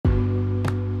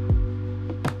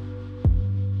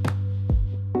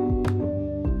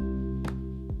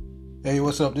Hey,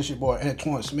 what's up? This your boy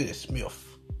Antoine Smith.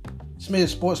 Smith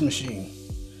Sports Machine.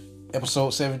 Episode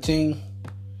 17.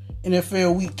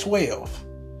 NFL Week 12.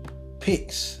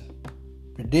 Picks,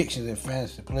 predictions, and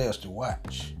fantasy players to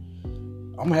watch.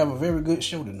 I'm going to have a very good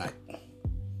show tonight.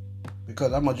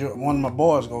 Because one of my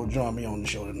boys going to join me on the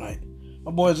show tonight.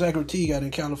 My boy Zachary T out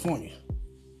in California.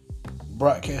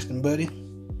 Broadcasting buddy.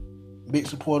 Big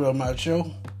supporter of my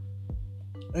show.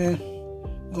 And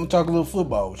we're going to talk a little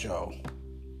football with y'all.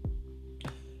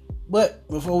 But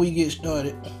before we get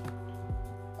started,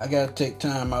 I got to take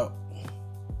time out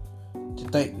to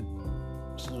thank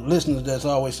the listeners that's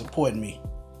always supporting me.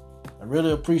 I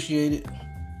really appreciate it.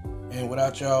 And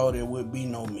without y'all, there would be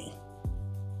no me.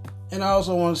 And I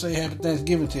also want to say happy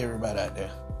Thanksgiving to everybody out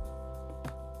there.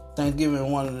 Thanksgiving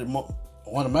is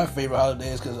one of my favorite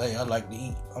holidays because I like to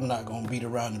eat. I'm not going to beat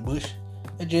around the bush.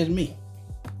 That's just me.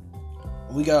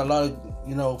 We got a lot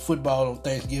of, football on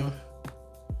Thanksgiving.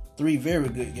 3 very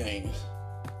good games.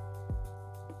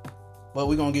 But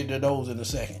we're going to get to those in a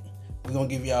second. We're going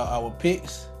to give y'all our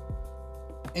picks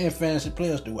and fantasy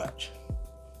players to watch.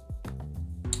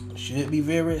 Should be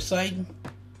very exciting.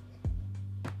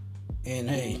 And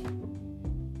hey,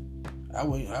 I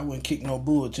wouldn't kick no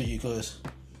bull to you because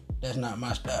that's not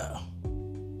my style.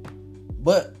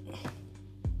 But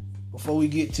before we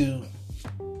get to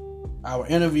our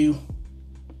interview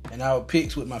and our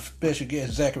picks with my special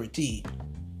guest Zachary T,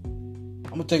 I'm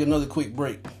going to take another quick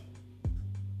break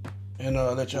and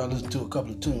let y'all listen to a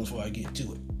couple of tunes before I get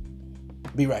to it.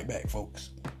 Be right back,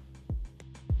 folks.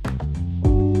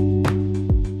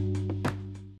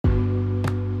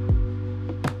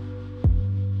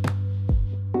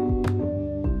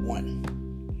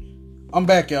 I'm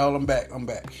back, y'all. I'm back.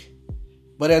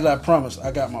 But as I promised,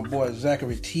 I got my boy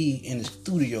Zachary T in the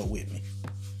studio with me.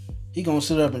 He going to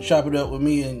sit up and chop it up with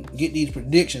me and get these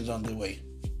predictions underway.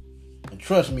 And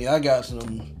trust me, I got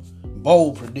some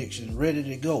bold predictions ready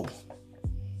to go.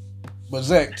 But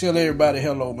Zach, tell everybody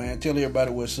hello, man. Tell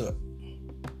everybody what's up.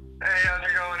 Hey, how's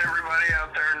it going, everybody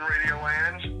out there in Radio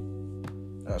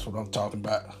Land? That's what I'm talking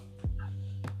about.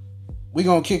 We're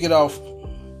going to kick it off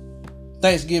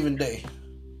Thanksgiving Day.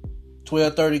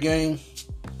 12:30 game.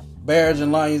 Bears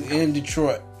and Lions in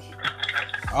Detroit.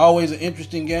 Always an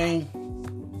interesting game.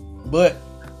 But,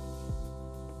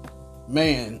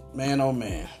 man, oh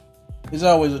man. It's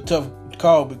always a tough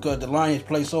call because the Lions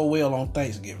play so well on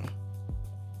Thanksgiving.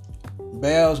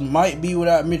 Bears might be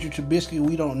without Mitchell Trubisky.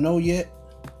 We don't know yet.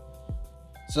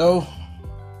 So,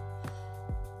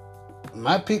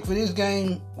 my pick for this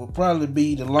game will probably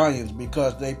be the Lions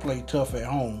because they play tough at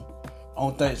home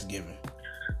on Thanksgiving.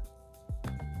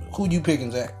 Who you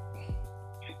picking, Zach?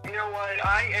 You know what?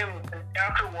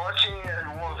 After watching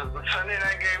the Sunday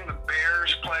night game the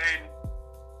Bears played,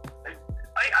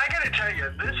 I got to tell you,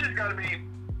 this has got to be,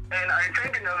 and I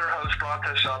think another host brought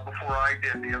this up before I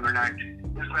did the other night,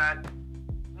 is that,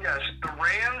 yes, the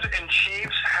Rams and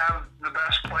Chiefs have the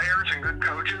best players and good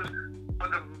coaches,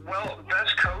 but the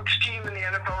best coach team in the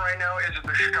NFL right now is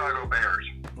the Chicago Bears.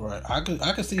 Right. I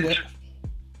can see that.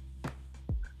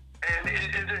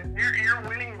 And you're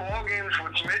winning ball games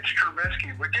with Mitch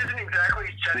Trubisky, which isn't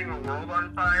exactly setting the world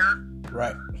on fire.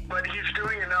 Right. But he's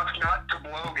doing enough not to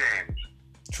blow games.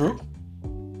 True.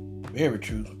 Very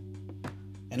true.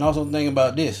 And also think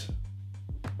about this.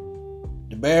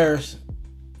 The Bears,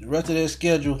 the rest of their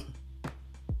schedule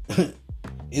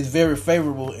is very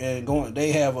favorable and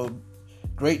they have a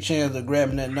great chance of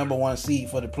grabbing that number 1 seed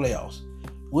for the playoffs,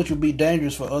 which would be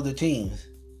dangerous for other teams.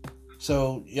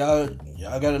 So y'all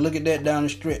got to look at that down the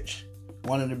stretch.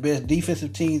 One of the best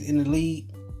defensive teams in the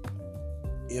league.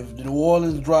 If the New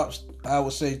Orleans drops, I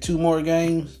would say 2 more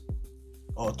games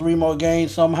or 3 more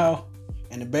games somehow,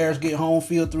 and the Bears get home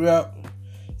field throughout,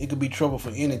 it could be trouble for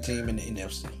any team in the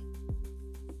NFC.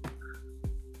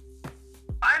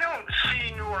 I don't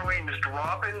see New Orleans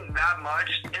dropping that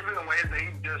much, given the way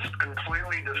they just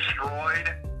completely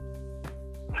destroyed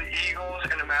the Eagles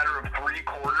in a matter of 3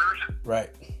 quarters. Right.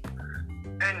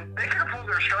 And they could have pulled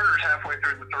their starters halfway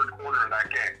through the 3rd quarter of that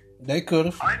game. They could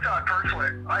have. I thought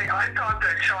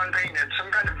that Sean Payton had some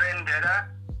kind of vendetta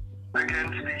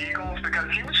against the Eagles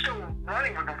because he was still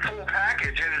running with a full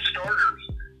package in his starters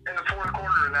in the 4th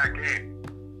quarter of that game.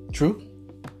 True.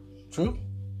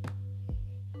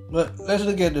 But let's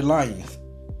look at the Lions.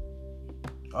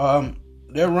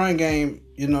 Their run game,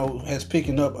 has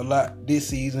picking up a lot this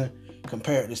season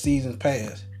compared to seasons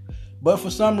past. But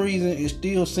for some reason, it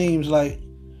still seems like,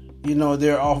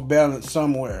 they're off balance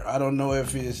somewhere. I don't know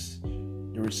if it's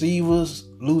the receivers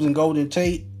losing Golden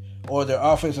Tate or their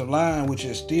offensive line, which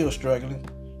is still struggling,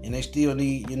 and they still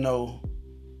need, a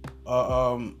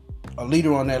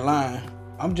leader on that line.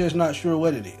 I'm just not sure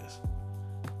what it is.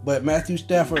 But Matthew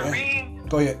Stafford,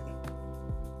 go ahead.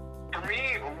 For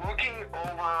me, looking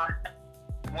over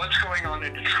what's going on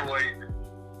in Detroit,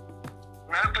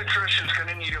 Matt Patricia is going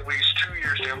to need at least 2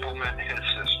 years to implement his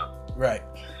system. Right.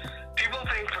 People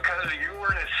think because you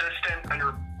were an assistant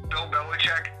under Bill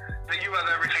Belichick that you have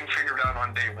everything figured out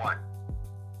on day one.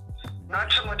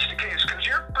 Not so much the case, because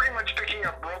you're pretty much picking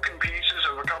up broken pieces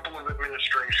of a couple of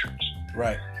administrations.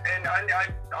 Right. And I'm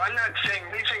not saying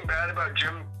anything bad about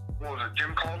Jim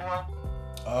Caldwell?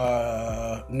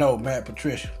 No, Matt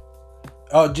Patricia.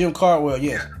 Oh, Jim Caldwell,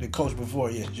 yes. The coach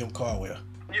before, yes, Jim Caldwell.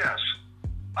 Yes.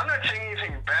 I'm not saying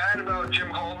anything bad about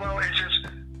Jim Caldwell. It's just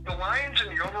the Lions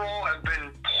in the overall have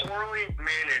been poorly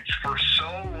managed for so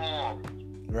long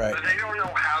that they don't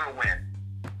know how to win.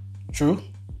 True.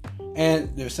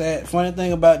 And the funny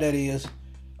thing about that is,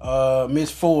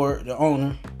 Miss Ford, the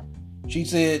owner, she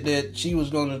said that she was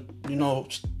going to,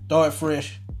 start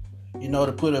fresh,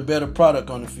 to put a better product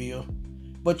on the field.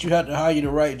 But you have to hire the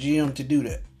right GM to do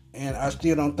that. And I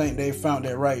still don't think they found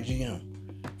that right GM.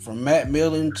 From Matt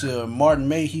Millen to Martin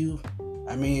Mayhew,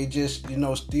 I mean, it just,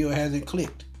 still hasn't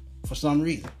clicked for some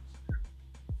reason.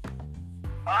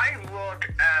 I look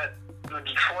at the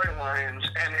Detroit Lions,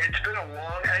 and it's been a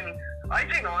long, and I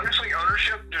think honestly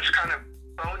ownership just kind of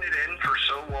phoned it in for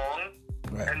so long,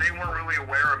 and they weren't really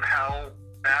aware of how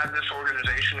bad this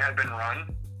organization had been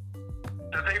run,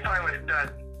 that they finally,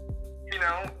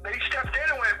 they stepped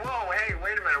in and went, whoa, hey,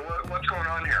 wait a minute, what's going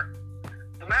on here?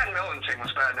 The Matt Millen thing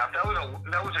was bad enough.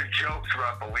 That was a joke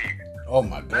throughout the league. Oh,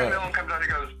 my God. Matt Millen comes out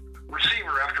and goes,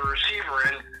 receiver after receiver,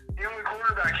 and the only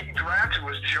quarterback he drafted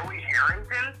was Joey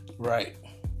Harrington. Right.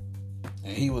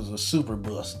 And he was a super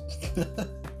bust.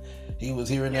 He was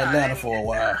here in Atlanta for a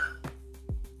while.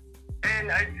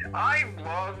 And I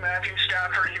love Matthew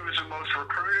Stafford. He was the most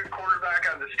recruited quarterback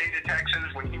out of the state of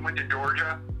Texas when he went to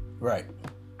Georgia. Right.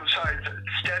 Besides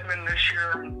Stedman this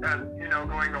year,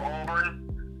 going to Auburn,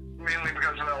 mainly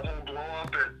because of that whole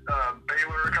blow-up at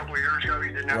Baylor a couple of years ago. He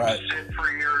didn't have to sit for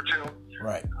a year or two.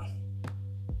 Right.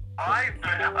 I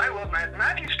love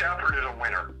Matthew Stafford is a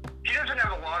winner. He doesn't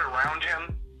have a lot around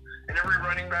him, and every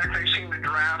running back they seem to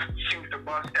draft seems to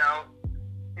bust out.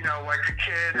 Like the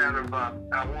kid out of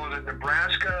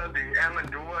Nebraska, the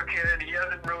Amendola kid. He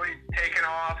hasn't really taken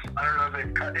off. I don't know if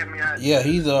they've cut him yet. Yeah,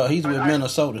 he's with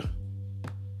Minnesota.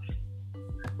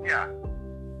 Yeah.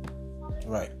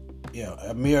 Right. Yeah,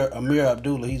 Amir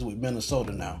Abdullah, he's with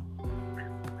Minnesota now.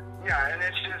 Yeah, and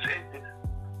it's just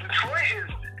Detroit is,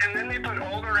 and then they put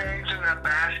all their eggs in that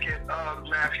basket of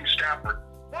Matthew Stafford.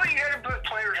 Well, you got to put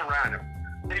players around him.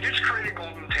 They just traded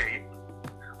Golden Tate,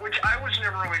 which I was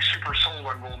never really super sold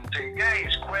on Golden Tate. Yeah,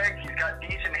 he's quick, he's got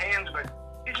decent hands, but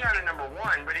he's not a number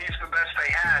one. But he's the best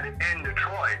they had in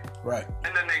Detroit. Right.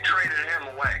 And then they traded him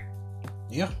away.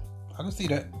 Yeah, I can see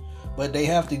that. But they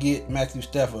have to get Matthew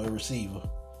Stafford a receiver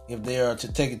if they are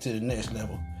to take it to the next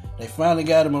level. They finally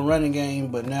got him a running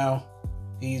game, but now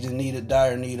he's in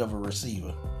dire need of a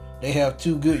receiver. They have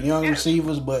two good young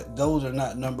receivers, but those are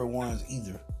not number ones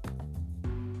either.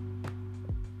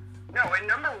 No, and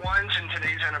number ones in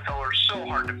today's NFL are so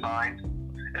hard to find.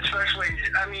 Especially,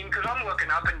 because I'm looking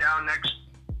up and down next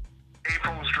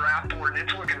April's draft board, and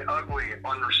it's looking ugly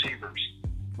on receivers.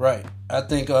 Right. I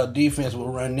think defense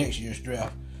will run next year's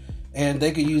draft. And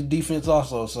they could use defense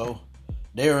also, so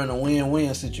they're in a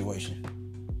win-win situation.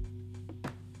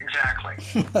 Exactly.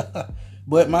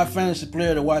 But my fantasy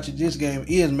player to watch at this game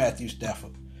is Matthew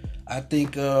Stafford. I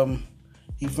think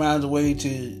he finds a way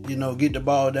to, get the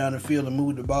ball down the field and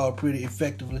move the ball pretty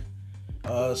effectively.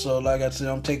 So, like I said,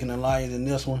 I'm taking the Lions in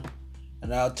this one.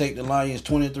 And I'll take the Lions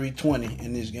 23-20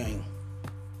 in this game.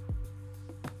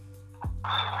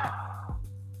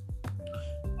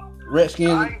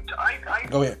 Redskins.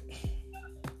 Go ahead.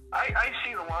 I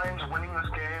see the Lions winning this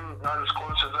game, not as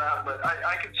close as that, but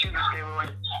I could see this game like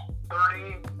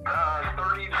 30-20.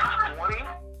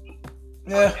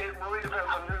 Yeah. But it really depends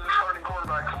on who the starting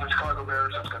quarterback for the Chicago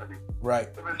Bears is going to be. Right.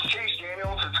 If it's Chase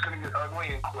Daniels, it's going to get ugly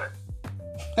and quick.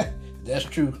 That's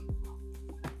true.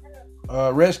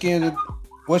 Redskins,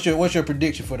 what's your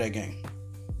prediction for that game?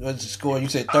 What's the score? You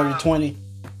said 30-20?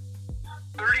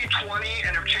 30-20,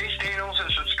 and if Chase Daniels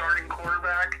is the starting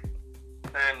quarterback,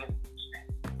 then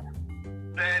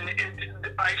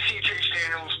I see Chase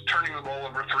Daniels turning the ball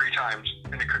over 3 times,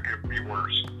 and it could be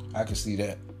worse. I can see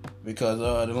that because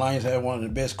the Lions have one of the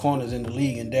best corners in the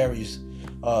league in Darius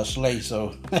Slay,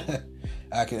 so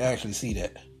I can actually see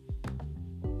that.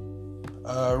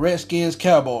 Redskins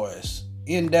Cowboys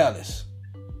in Dallas.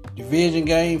 Division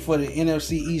game for the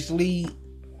NFC East lead.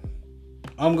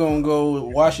 I'm going to go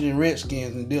with Washington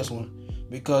Redskins in this one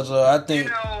because I think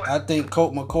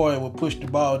Colt McCoy will push the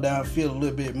ball downfield a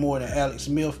little bit more than Alex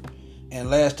Smith. And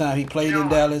last time he played in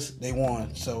Dallas, they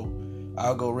won. So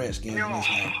I'll go Redskins in this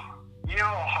game. You know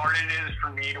how hard it is for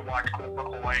me to watch Colt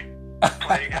McCoy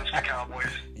play against the Cowboys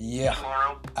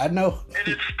tomorrow? I know. It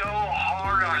is so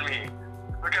hard on me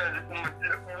because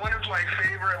one of my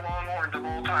favorite Longhorns of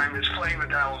all time is playing the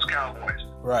Dallas Cowboys.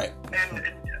 Right. And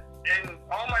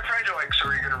all my friends are like, so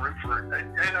are you going to root for it?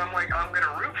 And I'm like, I'm going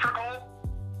to root for Colt,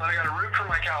 but I got to root for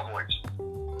my Cowboys.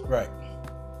 Right.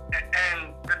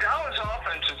 And the Dallas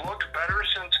offense has looked better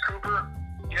since Cooper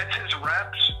gets his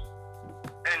reps.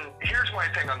 And here's my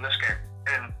thing on this game.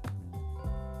 And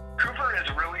Cooper has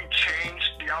really changed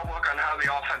the outlook on how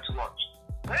the offense looks.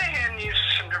 Linehan needs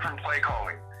some different play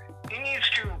calling. He needs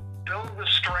to build the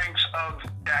strengths of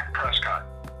Dak Prescott.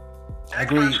 Dak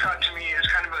Prescott to me is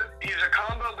he's a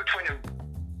combo between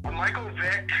a Michael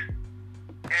Vick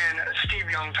and a Steve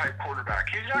Young type quarterback.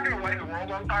 He's not going to light the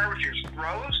world on fire with his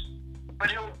throws,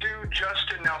 but he'll do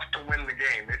just enough to win the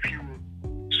game if you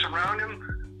surround him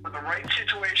with the right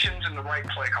situations and the right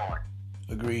play calling.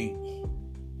 Agreed.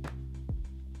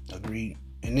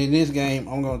 And in this game,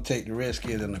 I'm going to take the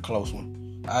Redskins in a close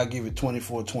one. I'll give it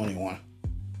 24-21.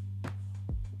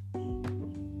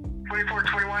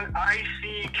 24-21. I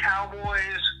see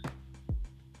Cowboys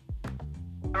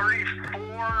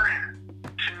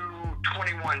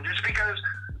 34-21. Just because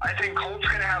I think Colt's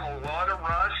going to have a lot of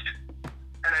rust,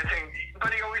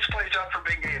 but he always plays up for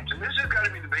big games. And this has got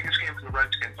to be the biggest game for the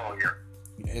Redskins all year.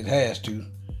 It has to,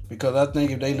 because I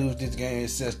think if they lose this game, it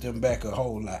sets them back a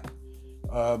whole lot.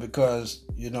 Because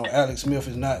Alex Smith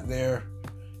is not there,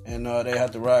 and they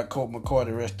have to ride Colt McCoy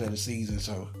the rest of the season.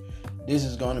 So this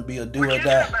is going to be a do or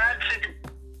die.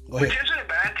 Which isn't a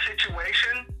bad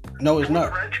situation. No, it's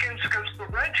not. The Redskins, because the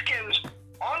Redskins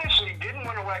honestly didn't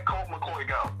want to let Colt McCoy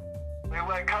go. They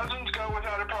let Cousins go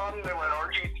without a problem. They let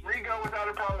RG3 go without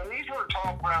a problem. And these were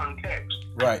top round picks.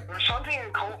 Right. There's something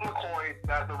in Colt McCoy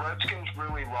that the Redskins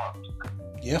really loved.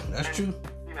 Yeah, that's true.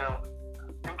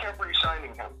 They kept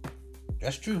re-signing him.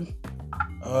 That's true.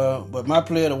 But my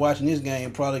player to watch in this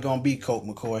game probably going to be Colt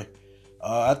McCoy.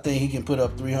 I think he can put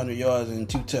up 300 yards and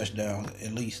 2 touchdowns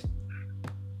at least.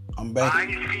 I'm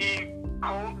banking. I see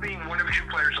Colt being one of the 2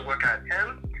 players to look at.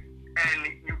 Him, and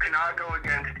you cannot go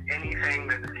against anything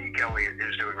that Zeke Elliott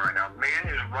is doing right now. Man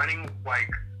is running like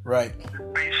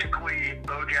basically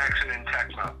Bo Jackson in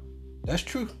Tecmo. That's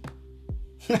true.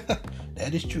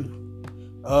 That is true.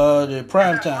 The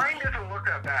prime time. Mine doesn't look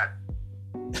that bad.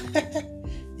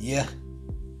 Yeah.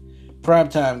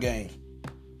 Primetime game.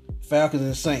 Falcons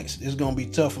and Saints. It's going to be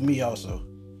tough for me also.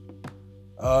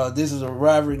 This is a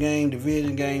rivalry game,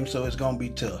 division game, so it's going to be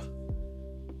tough.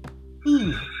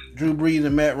 Drew Brees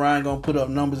and Matt Ryan going to put up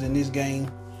numbers in this game.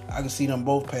 I can see them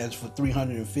both pass for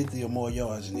 350 or more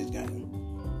yards in this game.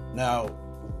 Now,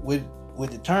 with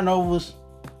the turnovers,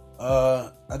 I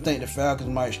think the Falcons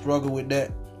might struggle with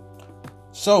that.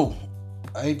 So,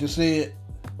 I hate to say it,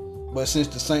 but since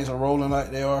the Saints are rolling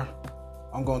like they are,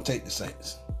 I'm going to take the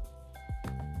Saints.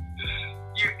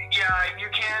 You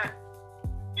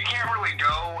can't really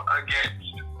go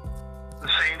against the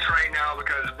Saints right now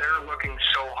because they're looking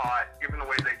so hot, given the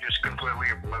way they just completely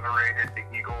obliterated the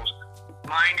Eagles.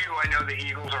 Mind you, I know the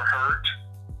Eagles are hurt,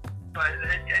 but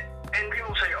and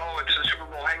people say, oh, it's a Super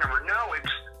Bowl hangover. No,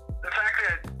 it's the fact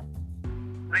that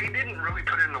they didn't really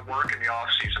put in the work in the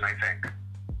offseason, I think.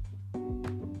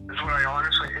 That's what I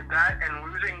honestly, that and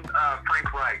losing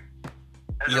Frank Wright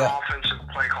as an offensive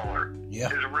play caller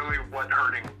is really what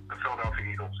hurting the Philadelphia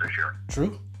Eagles this year.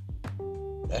 True.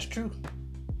 That's true.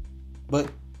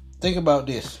 But think about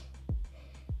this.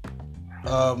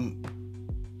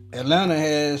 Atlanta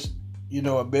has,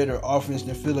 a better offense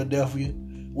than Philadelphia,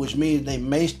 which means they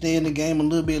may stay in the game a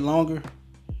little bit longer,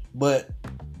 but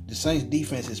the Saints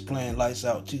defense is playing lights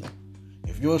out too.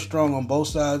 If you're strong on both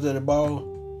sides of the ball,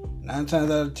 9 times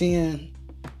out of 10,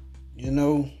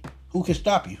 who can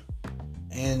stop you?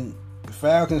 And the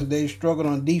Falcons, they struggled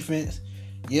on defense.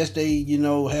 Yes, they,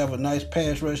 have a nice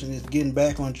pass rush and it's getting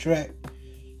back on track,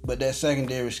 but that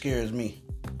secondary scares me.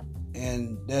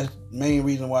 And that's the main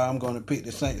reason why I'm going to pick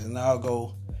the Saints, and I'll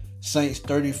go Saints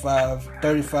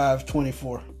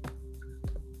 35-24.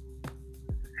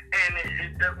 And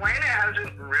Atlanta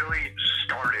hasn't really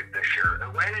started this year.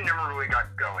 Atlanta never really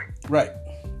got going. Right.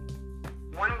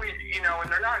 And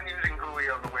they're not using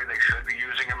Julio the way they should be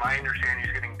using him. I understand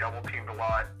he's getting double teamed a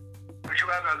lot. But you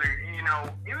have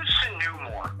use Sanu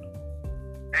more.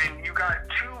 And you got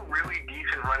 2 really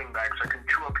decent running backs that can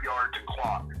chew up yards and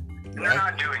clock. And they're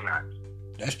not doing that.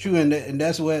 That's true, and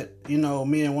that's what,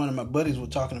 me and one of my buddies were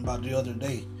talking about the other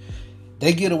day.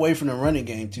 they get away from the running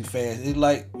game too fast. It's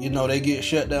like, they get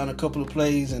shut down a couple of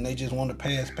plays and they just want to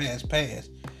pass.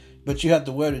 But you have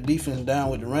to wear the defense down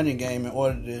with the running game in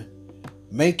order to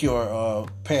make your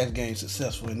pass game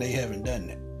successful, and they haven't done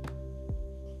that.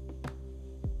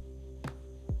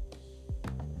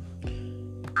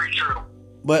 Very true.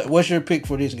 But what's your pick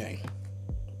for this game?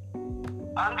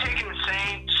 I'm taking the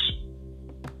Saints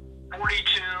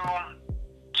 42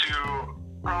 to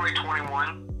probably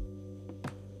 21.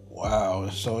 Wow!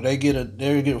 So they get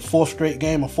a fourth straight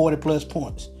game of 40+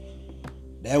 points.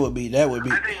 That would be. I think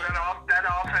that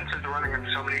offense is running on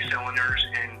so many cylinders,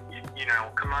 and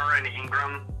Kamara and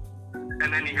Ingram,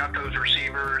 and then you got those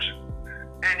receivers,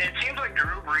 and it seems like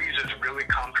Drew Brees is really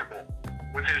comfortable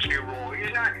with his new role.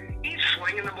 He's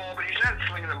slinging the ball, but he's not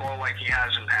slinging the ball like he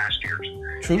has in past years.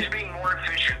 True. He's being more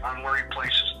efficient on where he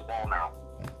places the ball now.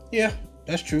 Yeah,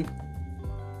 that's true.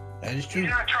 That is true.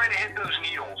 He's not trying to hit those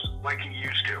needles like he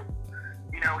used to.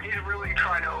 He's really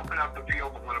trying to open up the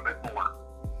field a little bit more.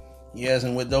 Yes,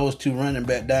 and with those two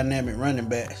dynamic running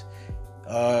backs,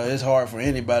 it's hard for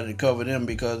anybody to cover them,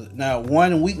 because now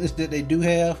one weakness that they do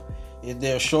have is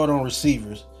they're short on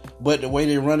receivers. But the way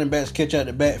their running backs catch out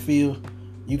the backfield,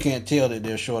 you can't tell that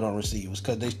they're short on receivers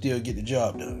because they still get the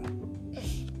job done.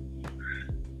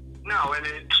 No, and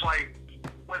it's like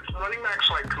with running backs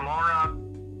like Kamara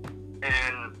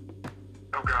and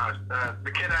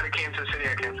the kid out of Kansas City,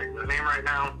 I can't think of his name right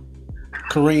now.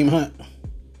 Kareem Hunt,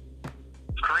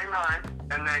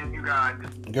 and then you got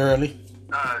Gurley,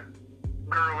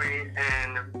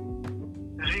 and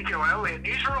Ezekiel Elliott.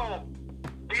 These are all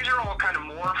kind of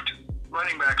morphed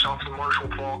running backs off the Marshall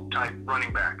Faulk type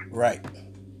running back. Right.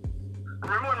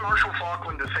 Remember when Marshall Faulk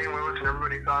went to St. Louis and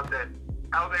everybody thought that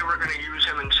how they were going to use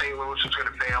him in St. Louis was going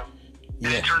to fail?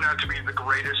 Yes. And it turned out to be the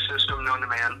greatest system known to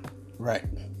man. Right.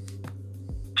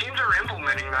 Teams are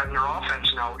implementing that in their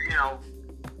offense now.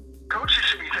 Coaches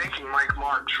should be thanking Mike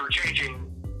Martz for changing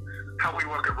how we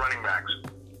look at running backs.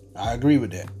 I agree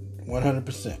with that,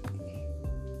 100%.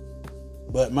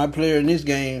 But my player in this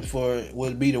game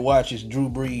would be to watch is Drew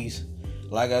Brees.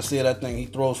 Like I said, I think he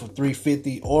throws for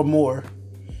 350 or more.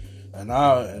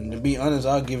 And to be honest,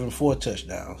 I'll give him 4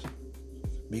 touchdowns.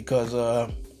 Because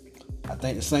I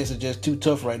think the Saints are just too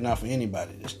tough right now for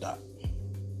anybody to stop.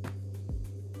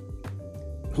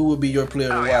 Who would be your player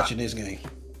to watch in this game?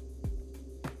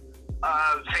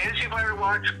 Fantasy player to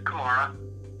watch, Kamara.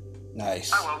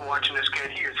 Nice. I love watching this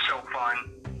kid. He is so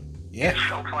fun. Yeah. He's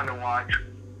so fun to watch.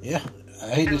 Yeah. I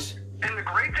hate this. And the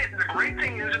great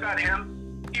thing is about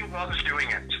him, he loves doing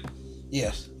it.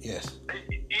 Yes.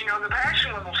 The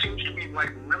passion level seems to be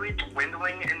really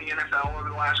dwindling in the NFL over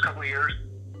the last couple of years.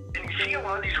 And you see a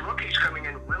lot of these rookies coming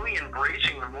in really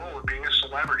embracing the role of being a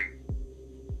celebrity.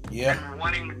 Yeah. And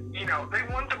wanting, they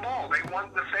want the ball. They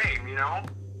want the fame,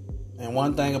 And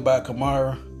one thing about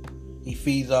Kamara, he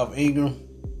feeds off Ingram.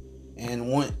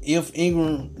 And if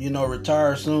Ingram,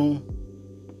 retires soon,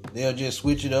 they'll just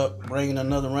switch it up, bring in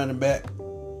another running back.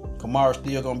 Kamara's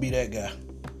still going to be that guy.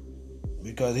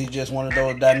 Because he's just one of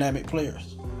those dynamic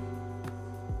players.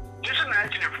 Just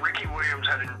imagine if Ricky Williams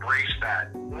had embraced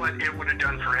that, what it would have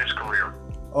done for his career.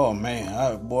 Oh,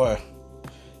 man. Boy.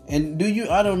 And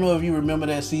I don't know if you remember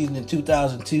that season in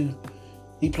 2002.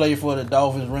 He played for the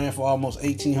Dolphins, ran for almost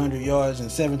 1,800 yards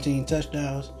and 17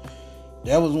 touchdowns.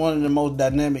 That was one of the most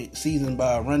dynamic seasons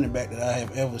by a running back that I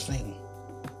have ever seen.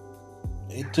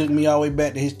 It took me all the way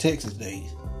back to his Texas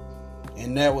days.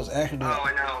 And that was actually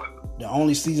the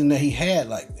only season that he had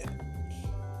like that.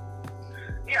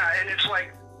 Yeah, and it's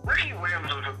like Ricky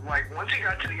Williams was once he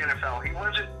got to the NFL,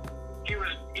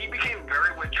 he became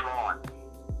very withdrawn.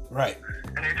 Right.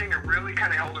 And I think it really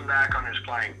kind of held him back on his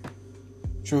playing.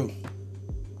 True.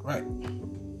 Right.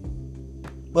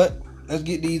 But let's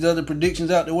get these other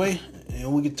predictions out the way,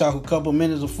 and we can talk a couple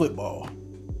minutes of football.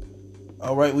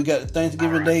 All right, we got the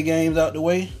Thanksgiving Day games out the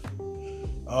way.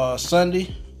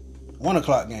 Sunday, 1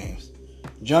 o'clock games.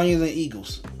 Giants and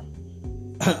Eagles.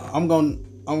 I'm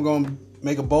gonna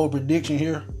make a bold prediction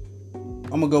here. I'm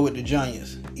gonna go with the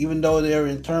Giants. Even though they're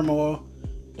in turmoil,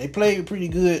 they played pretty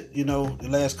good, the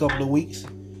last couple of weeks.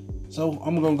 So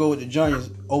I'm gonna go with the Giants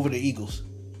over the Eagles.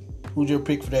 Who's your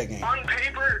pick for that game? On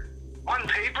paper,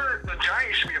 the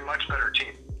Giants should be a much better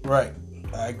team. Right,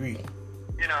 I agree.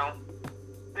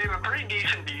 They have a pretty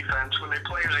decent defense when they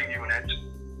play as a unit.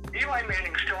 Eli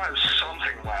Manning still has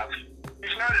something left.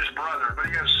 He's not his brother, but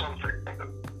he has something.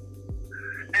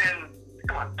 And,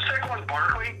 come on, Saquon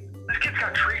Barkley, this kid's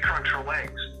got tree trunks for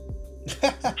legs.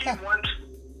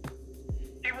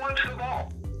 He wants the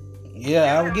ball.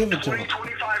 Yeah, I would give it to him.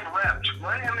 25 reps.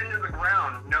 Run him into the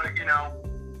ground,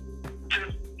 to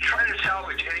try to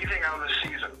salvage anything out of the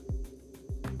season.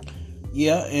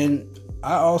 Yeah, and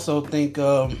I also think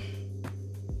the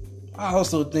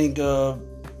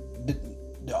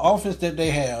offense that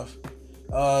they have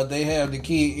the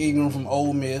kid Ingram from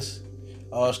Ole Miss,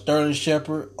 Sterling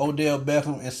Shepard, Odell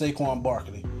Beckham, and Saquon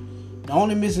Barkley. The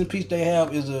only missing piece they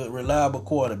have is a reliable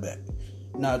quarterback.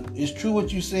 Now, it's true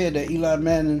what you said that Eli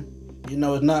Manning, is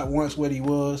not once what he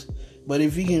was. But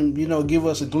if he can, give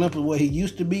us a glimpse of what he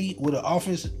used to be with an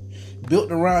offense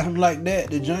built around him like that,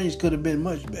 the Giants could have been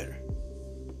much better.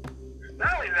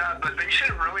 Not only that, but they should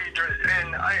really address,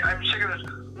 and I'm sick of this,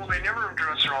 well, they never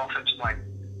address their offensive line.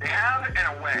 They have in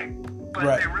a way, but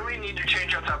Right. They really need to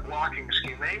change up that blocking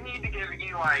scheme. They need to give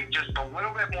Eli just a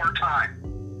little bit more time.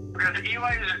 Because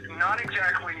Eli is not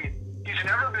exactly, he's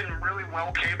never been really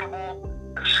well capable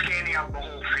of scanning out the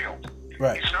whole field.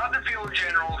 Right. He's not the field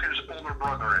general his older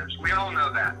brother is. We all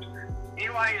know that.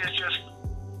 Eli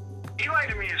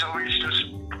to me has always just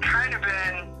kind of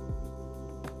been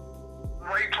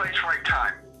right place, right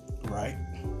time. Right.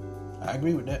 I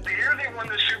agree with that. The year they won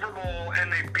the Super Bowl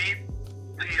and they beat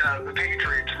the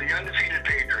Patriots, the undefeated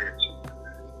Patriots,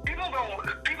 people don't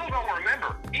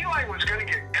remember. Eli was going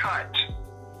to get cut.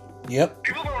 Yep.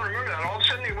 People don't remember that. All of a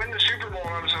sudden they win the Super Bowl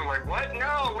and I was like, what?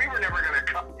 No, we were never going to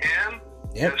cut him.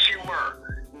 Yep. Yes, you were.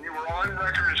 You were on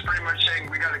record as pretty much saying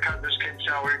we got to cut this kid's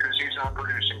salary because he's not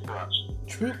producing for us.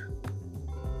 True.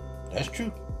 That's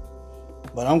true.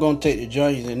 But I'm going to take the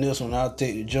Giants in this one. I'll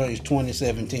take the Giants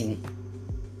 2017.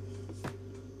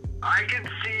 I can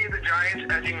see the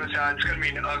Giants edging this out. It's going to be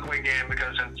an ugly game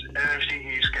because it's an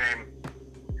NFC East game.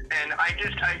 And I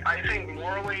think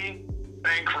morally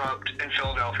bankrupt in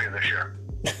Philadelphia this year.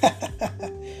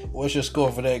 What's your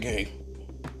score for that game?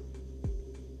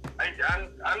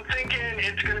 I'm thinking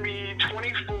it's going to be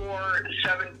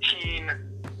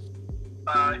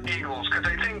 24-17 Eagles because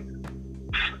I think,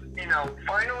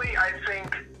 finally, I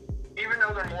think even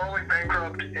though they're morally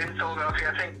bankrupt in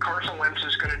Philadelphia, I think Carson Wentz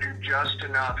is going to do just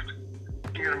enough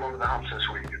to get them over the hump this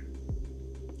week.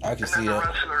 I can see And then the that.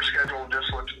 rest of their schedule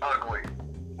just looks ugly.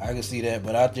 I can see that,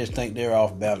 but I just think they're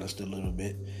off balanced a little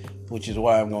bit, which is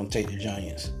why I'm going to take the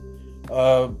Giants.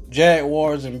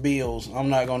 Jaguars and Bills, I'm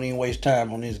not going to even waste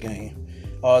time on this game.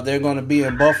 They're going to be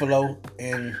in Buffalo,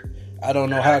 and I don't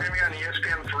know how. Maybe on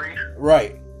ESPN3.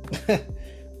 Right.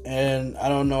 And I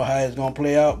don't know how it's going to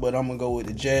play out, but I'm going to go with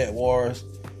the Jaguars.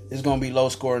 It's going to be low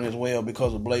scoring as well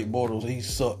because of Blake Bortles. He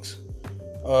sucks.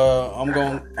 I'm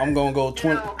going to go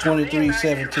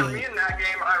 23-17. For me in that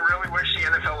game, I really wish the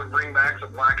NFL would bring back the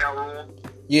blackout rule.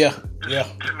 Yeah.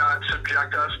 To not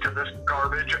subject us to this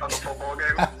garbage of a football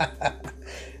game.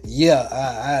 Yeah,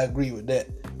 I agree with that.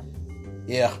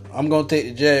 Yeah, I'm going to take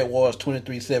the Jaguars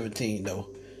 23-17, though.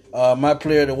 My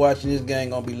player to watch in this game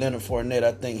going to be Leonard Fournette.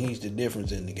 I think he's the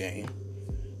difference in the game.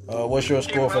 What's your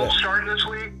score for that? He will start this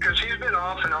week because he's been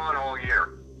off and on all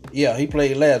year. Yeah, he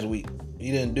played last week. He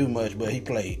didn't do much, but he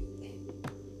played.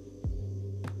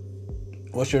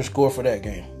 What's your score for that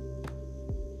game?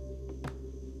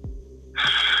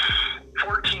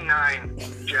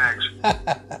 14-9 Jags.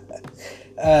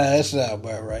 That sounds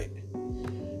about right.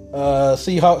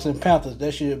 Seahawks and Panthers,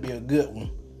 that should be a good one.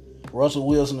 Russell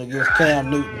Wilson against Cam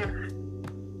Newton.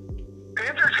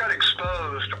 Panthers got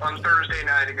exposed on Thursday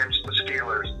night against the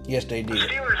Steelers. Yes, they The did.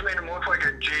 Steelers made them look like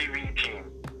a JV team.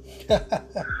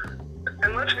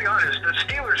 And let's be honest, the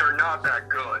Steelers are not that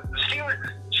good. The Steelers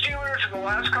in the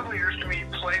last couple of years to me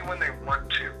play when they want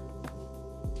to.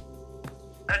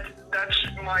 That's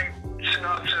my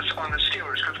synopsis on the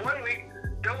Steelers. Because 1 week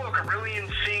they'll look really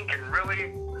in sync and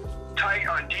really tight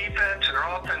on defense and their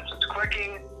offense is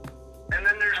clicking. And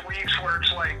then there's weeks where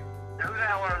it's like, who the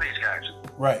hell are these guys?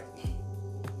 Right.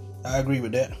 I agree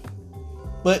with that.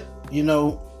 But,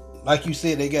 like you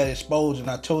said, they got exposed, and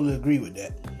I totally agree with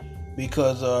that.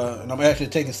 Because, and I'm actually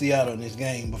taking Seattle in this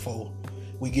game before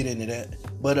we get into that.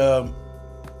 But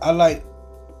I like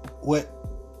what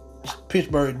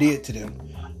Pittsburgh did to them.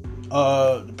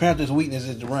 The Panthers' weakness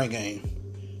is the run game.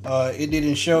 It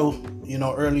didn't show,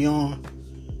 early on.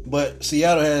 But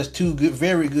Seattle has two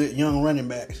very good young running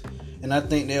backs. And I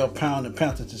think they'll pound the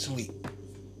Panthers to sleep.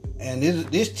 And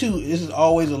this is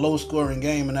always a low-scoring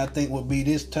game, and I think will be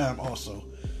this time also.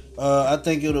 I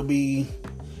think it'll be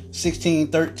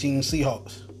 16-13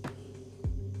 Seahawks.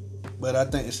 But I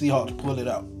think the Seahawks pull it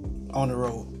out on the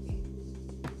road.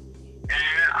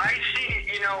 And I see,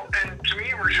 and to me,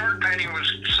 Rashard Penny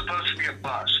was supposed to be a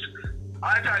bust.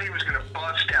 I thought he was going to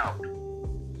bust out.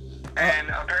 And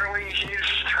apparently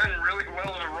he's done really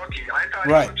well as a rookie. I thought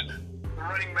he was the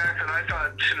running back that I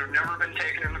thought should have never been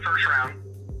taken in the first round.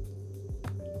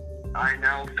 I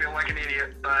now feel like an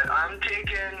idiot, but I'm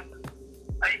taking,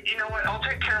 you know what, I'll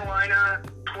take Carolina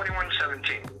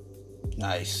 21-17.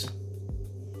 Nice.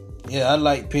 Yeah, I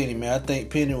like Penny, man. I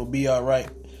think Penny will be all right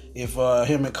if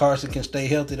him and Carson can stay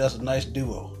healthy. That's a nice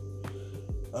duo.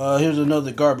 Here's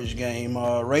another garbage game.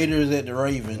 Raiders at the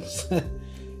Ravens.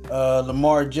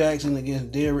 Lamar Jackson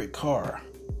against Derek Carr.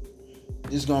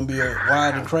 This is going to be a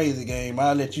wild and crazy game.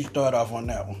 I'll let you start off on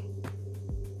that one.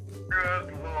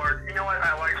 Good Lord. You know what?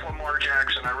 I like Lamar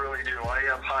Jackson. I really do. I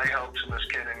have high hopes in this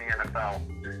kid in the NFL.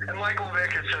 And Michael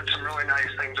Vick has said some really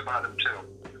nice things about him, too.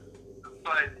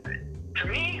 But to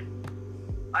me,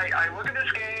 I look at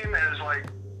this game as like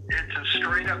it's a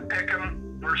straight-up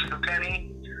pick'em versus the penny.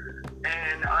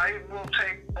 And I will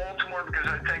take Baltimore because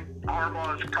I think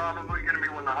Harbaugh is probably going to be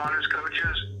one of the hottest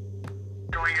coaches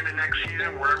going into next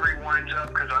season, wherever he winds up,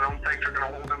 because I don't think they're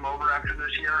going to hold him over after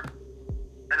this year.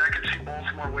 And I could see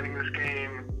Baltimore winning this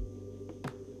game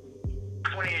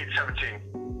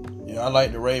 28-17. Yeah, I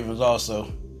like the Ravens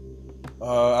also.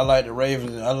 I like the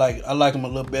Ravens. I like them a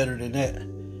little better than that.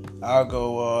 I'll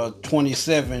go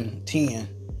 27-10.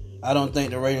 I don't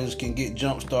think the Raiders can get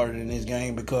jump started in this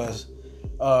game because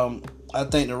I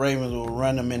think the Ravens will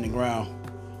run them in the ground.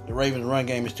 The Ravens' run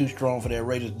game is too strong for that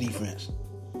Raiders defense.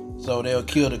 So they'll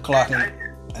kill the clock,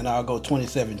 and I'll go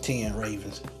 27-10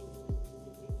 Ravens.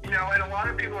 You know, and a lot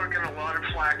of people are giving a lot of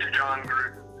flack to John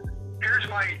Gruden. Here's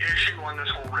my issue on this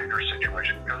whole Raiders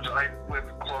situation, because I live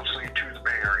closely to the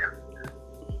Bay Area.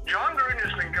 John Gruden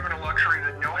has been given a luxury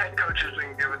that no head coach has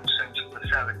been given since the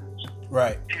 70s.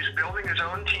 Right. He's building his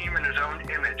own team and his own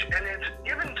image, and it's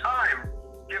given time,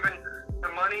 given the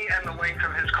money and the length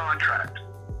of his contract.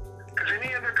 Because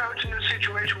any other coach in this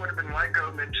situation would have been let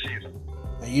go mid-season.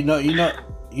 And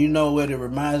you know what it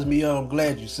reminds me of? I'm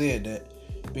glad you said that.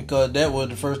 Because that was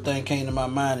the first thing came to my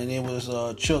mind, and it was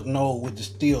Chuck Noll with the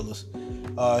Steelers.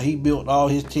 He built all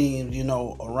his teams,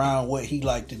 around what he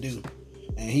liked to do.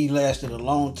 And he lasted a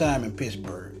long time in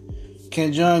Pittsburgh.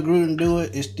 Can John Gruden do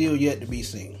it? It's still yet to be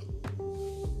seen.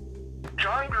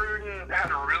 John Gruden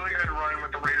had a really good run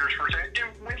with the Raiders for a second.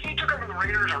 When he took over the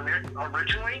Raiders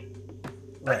originally,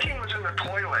 that team was in the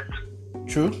toilet.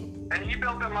 True. And he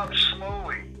built them up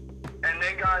slowly. And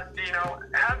they got,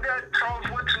 had that Charles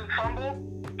Woodson fumble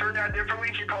turned out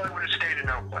differently, he probably would have stayed in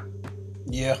Oakland.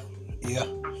 Yeah.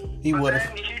 He would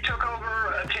have. Then he took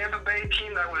over a Tampa Bay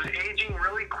team that was aging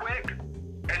really quick,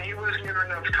 and he wasn't given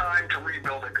enough time to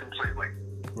rebuild it completely.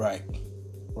 Right.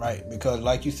 Because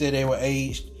like you said, they were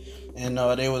aged, and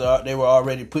they were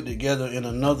already put together in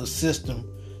another system,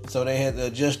 so they had to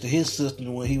adjust to his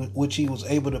system, which he was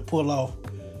able to pull off.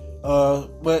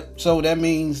 But so that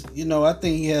means, I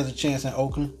think he has a chance in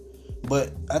Oakland,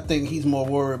 but I think he's more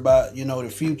worried about, the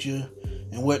future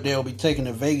and what they'll be taking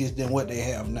to Vegas than what they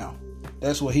have now.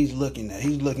 That's what he's looking at.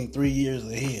 He's looking 3 years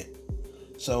ahead.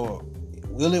 So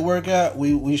will it work out?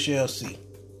 We shall see.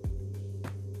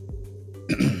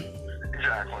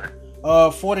 Exactly.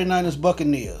 49ers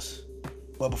Buccaneers.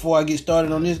 But before I get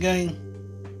started on this game,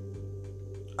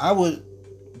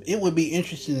 it would be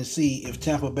interesting to see if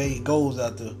Tampa Bay goes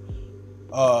after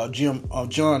John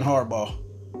Harbaugh,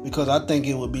 because I think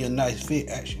it would be a nice fit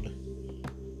actually.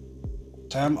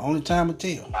 Only time will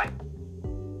tell.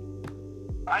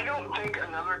 I don't think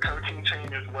another coaching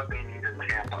change is what they need in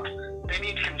Tampa. They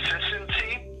need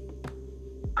consistency.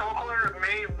 Cochler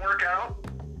may work out,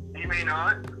 he may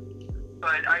not,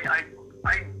 but I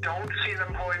don't see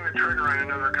them pulling the trigger on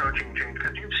another coaching change,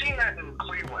 because you've seen that in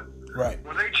Cleveland. Right.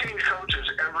 Well, they change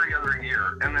coaches every other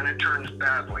year, and then it turns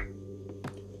badly.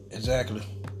 Exactly.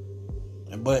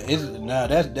 But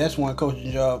that's one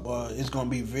coaching job. It's going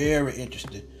to be very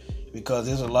interesting, because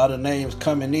there's a lot of names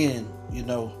coming in,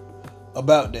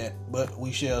 about that. But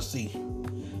we shall see.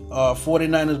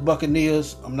 49ers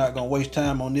Buccaneers. I'm not going to waste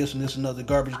time on this, and this is another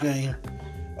garbage game.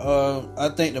 I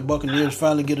think the Buccaneers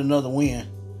finally get another win.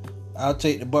 I'll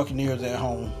take the Buccaneers at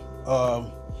home.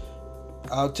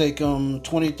 I'll take them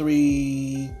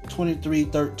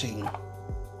 23-13.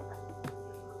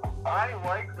 I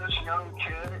like this young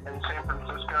kid in San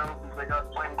Francisco. They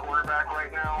got playing quarterback right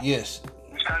now. Yes.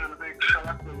 He's kind of the big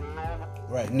shot in the world.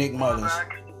 Right, Nick Mullins.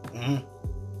 Mm-hmm.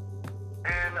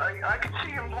 And I could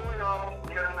see him pulling off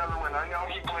yet another win. I know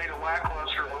he played a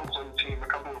lackluster Oakland team a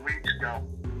couple of weeks ago,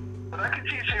 but I could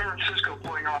see San Francisco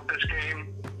pulling off this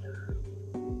game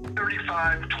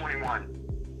 35-21.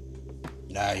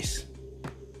 Nice.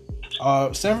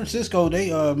 San Francisco, they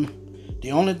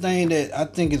the only thing that I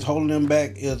think is holding them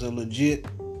back is a legit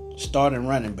starting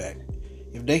running back.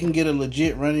 If they can get a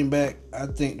legit running back, I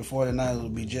think the 49ers will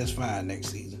be just fine next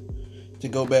season to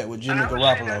go back with Jimmy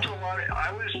Garoppolo.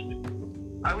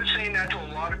 I was saying that to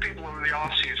a lot of people over the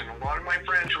offseason. A lot of my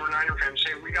friends who are Niner fans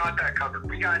say, we got that covered.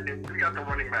 We got the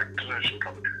running back position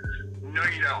covered. No,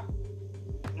 you don't.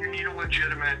 You need a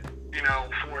legitimate,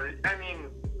 for. I mean,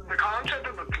 the concept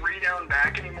of a 3-down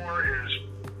back anymore is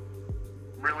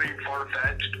really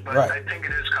far-fetched, but right. I think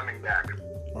it is coming back.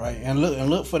 Right, and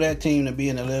look for that team to be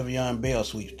in the Le'Veon Bell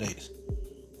sweepstakes.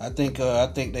 I think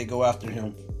they go after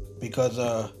him because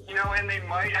and they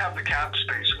might have the cap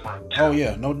space for him. Oh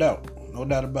yeah, no doubt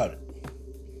about it.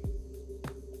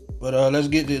 But let's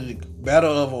get to the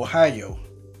Battle of Ohio,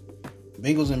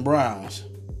 Bengals and Browns.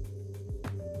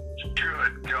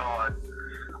 Good God,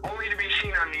 only to be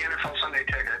seen on the NFL Sunday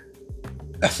Ticket.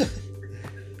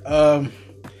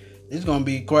 It's going to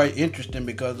be quite interesting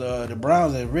because the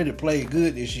Browns have really played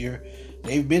good this year.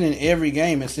 They've been in every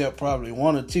game except probably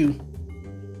one or two.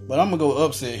 But I'm going to go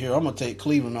upset here. I'm going to take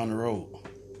Cleveland on the road.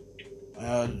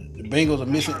 The Bengals are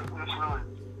missing.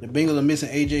 The Bengals are missing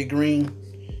AJ Green,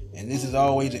 and this is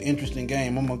always an interesting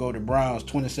game. I'm going to go to Browns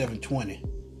 27-20.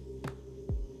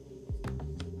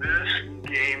 This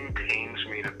game pains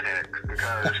me to pick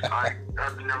because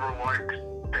I've never liked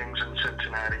things in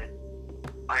Cincinnati.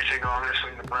 I think,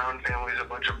 honestly, the Brown family is a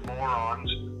bunch of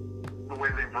morons, the way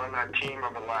they've run that team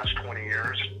over the last 20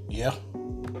 years. Yeah.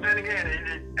 But then again,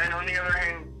 and on the other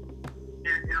hand,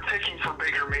 you're picking for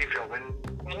Baker Mayfield, and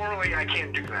morally, I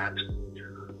can't do that.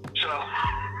 So,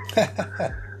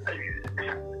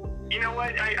 you know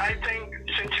what? I think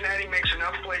Cincinnati makes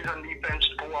enough plays on defense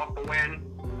to pull off the win.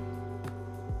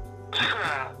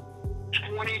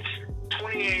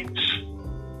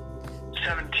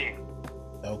 28-17.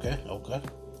 Okay.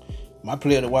 My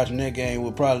player to watch in that game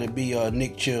will probably be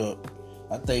Nick Chubb.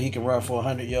 I think he can run for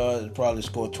 100 yards and probably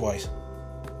score twice.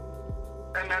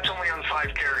 And that's only on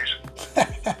 5 carries.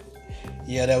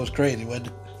 Yeah, that was crazy, wasn't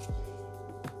it?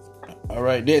 All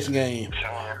right, next game.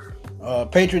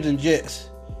 Patriots and Jets.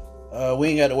 We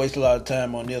ain't got to waste a lot of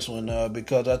time on this one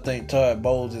because I think Todd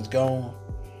Bowles is gone.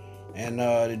 And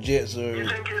the Jets are... You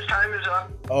think his time is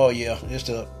up? Oh, yeah, it's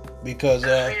up. Because is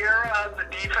the era of the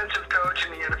defensive coach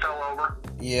in the NFL over?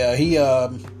 Yeah, he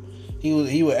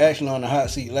was actually on the hot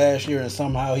seat last year, and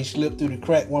somehow he slipped through the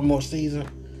crack one more season.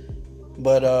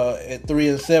 But at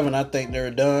 3-7, I think they're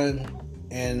done,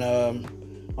 and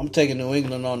I'm taking New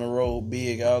England on the road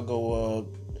big. I'll go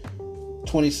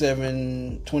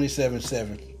 27-7.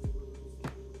 27-7.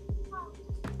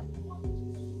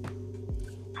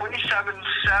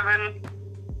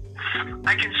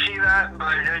 I can see that,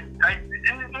 but and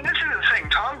this is the thing.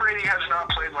 Tom Brady has not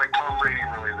played like Tom Brady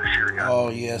really this year yet. Oh,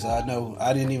 yes, I know.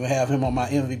 I didn't even have him on my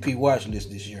MVP watch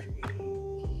list this year.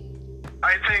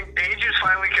 I think age is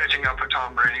finally catching up with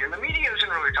Tom Brady, and the media isn't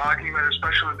really talking about it,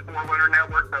 especially with the 4-letter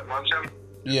network that loves him.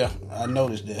 Yeah, I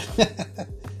noticed that.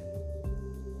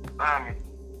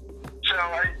 So,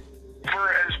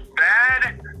 for as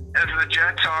bad as the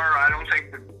Jets are, I don't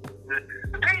think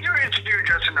the Patriots do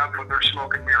just enough with their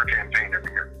smoke and mirror campaign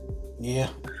every year. Yeah.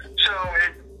 So,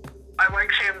 I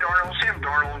like Sam Darnold. Sam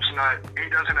Darnold's he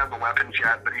doesn't have the weapons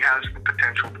yet, but he has the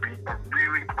potential to be a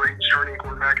really great starting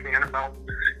quarterback in the NFL.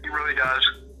 He really does.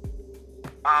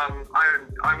 I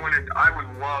would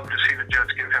love to see the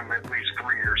Jets give him at least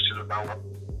 3 years to develop.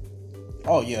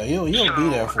 Oh, yeah, he'll be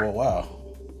there for a while.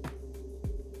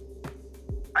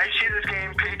 I see this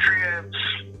game, Patriots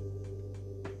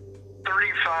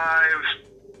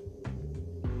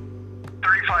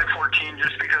 35-14,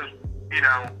 just because,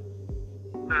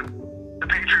 the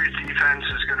Patriots defense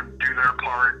is going to do their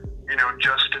part,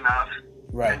 just enough.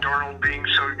 Right. And Darnold being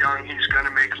so young, he's going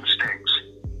to make mistakes.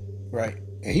 Right.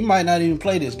 And he might not even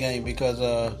play this game because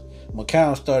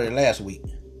McCown started last week.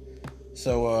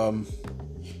 So,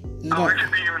 it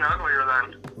could be even uglier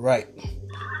then. Right.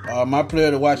 My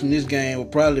player to watch in this game will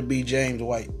probably be James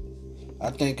White. I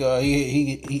think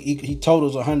he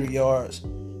totals 100 yards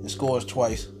and scores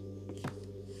twice.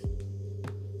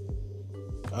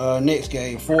 Next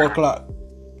game, 4 o'clock.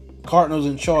 Cardinals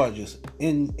and Chargers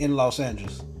in Los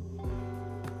Angeles.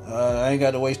 I ain't got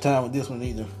to waste time with this one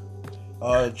either.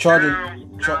 Chargers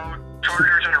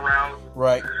in a rout.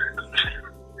 Right.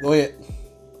 Go ahead.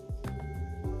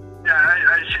 Yeah,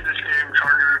 I see this game.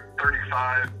 Chargers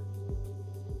 35.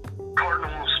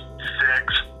 Cardinals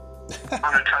 6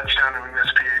 on a touchdown and we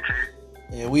missed PAT.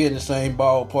 Yeah, we in the same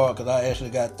ballpark because I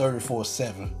actually got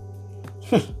 34-7.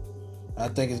 I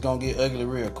think it's going to get ugly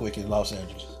real quick in Los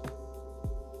Angeles.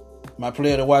 My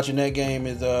player to watch in that game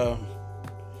is, I'll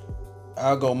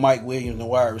go Mike Williams, the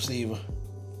wide receiver.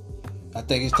 I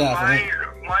think it's time for him.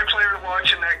 My player to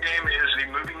watch in that game is the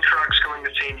moving trucks going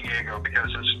to San Diego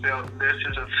because this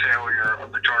is a failure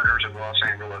of the Chargers in Los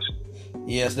Angeles.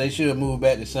 Yes, they should have moved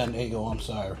back to San Diego. I'm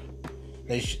sorry.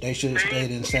 They should have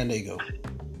stayed in San Diego.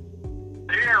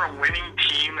 They are a winning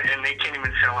team, and they can't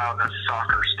even sell out a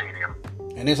soccer stadium.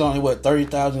 And it's only,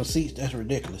 30,000 seats? That's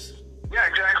ridiculous. Yeah,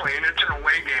 exactly. And it's an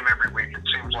away game every week, it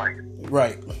seems like.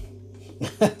 Right.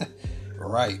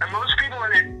 Right. And most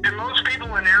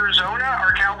people in Arizona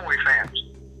are Cowboy fans.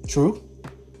 True.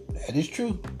 That is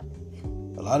true.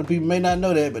 A lot of people may not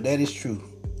know that, but that is true.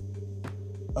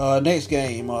 Next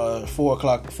game, 4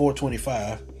 o'clock,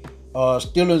 4:25.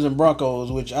 Steelers and Broncos,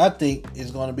 which I think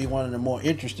is going to be one of the more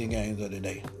interesting games of the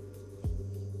day.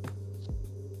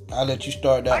 I'll let you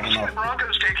start that one off. I can see the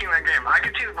Broncos taking that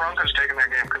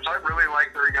game because I really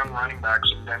like their young running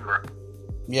backs in Denver.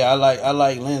 Yeah, I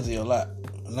like Lindsey a lot.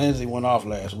 Lindsey went off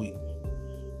last week.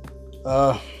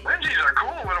 Lindsey's a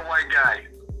cool little white guy.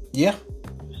 Yeah.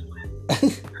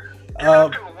 You're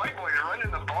up to a white boy to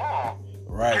running the ball.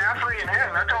 Right. Caffrey and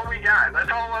him, that's all we got.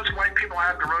 That's all us white people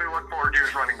have to really look forward to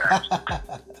is running backs.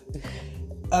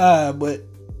 But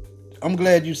I'm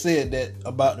glad you said that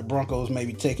about the Broncos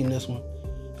maybe taking this one.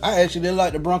 I actually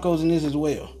like the Broncos in this as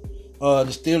well.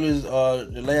 The Steelers,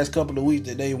 the last couple of weeks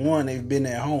that they won, they've been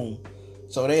at home.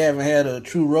 So they haven't had a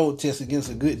true road test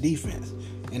against a good defense.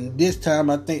 And this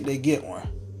time I think they get one.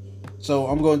 So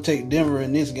I'm going to take Denver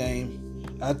in this game.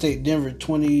 I'll take Denver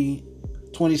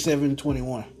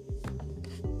 27-21.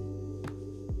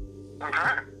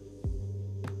 Okay.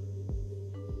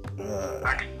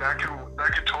 That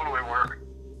could totally work.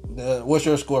 What's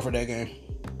your score for that game?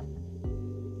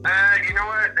 You know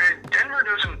what? Denver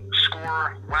doesn't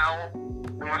score well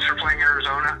unless they're playing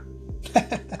Arizona.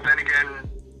 Then again,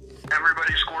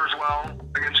 everybody scores well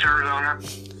against Arizona.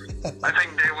 I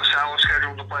think De La Salle is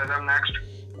scheduled to play them next.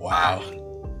 Wow.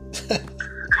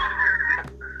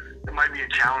 It might be a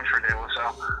challenge for De La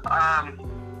Salle.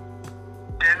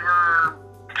 Denver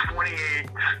 28.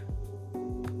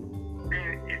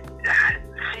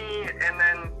 See, and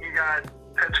then you got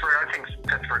Pittsburgh. I think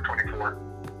Pittsburgh 24.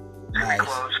 It's Nice.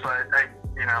 close, but I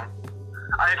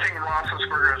think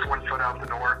Roethlisberger is 1 foot out the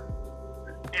door.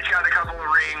 He's got a couple of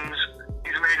rings.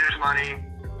 He's made his money.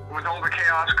 With all the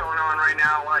chaos going on right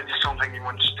now, I just don't think he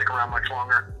wants to stick around much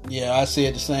longer. Yeah, I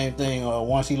said the same thing.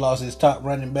 Once he lost his top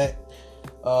running back,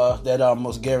 that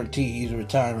almost guaranteed he's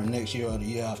retiring next year or the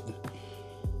year after.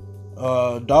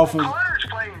 Dolphins. Connor's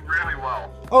playing really well.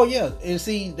 Oh yeah, and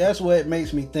see, that's what it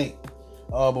makes me think.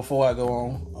 Before I go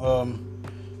on,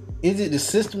 is it the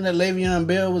system that Le'Veon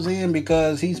Bell was in?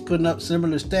 Because he's putting up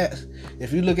similar stats.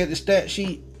 If you look at the stat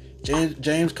sheet,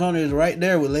 James Conner is right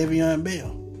there with Le'Veon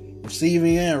Bell,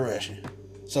 receiving and rushing.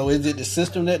 So is it the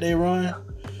system that they run?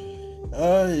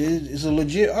 It's a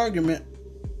legit argument.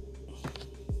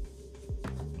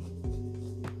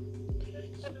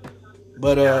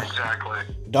 But Yeah, exactly.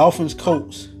 Dolphins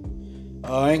Colts.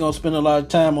 I ain't gonna spend a lot of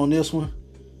time on this one.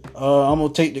 I'm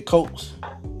gonna take the Colts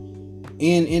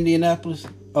in Indianapolis.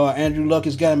 Andrew Luck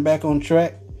has gotten back on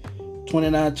track.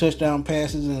 29 touchdown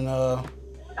passes, and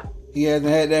he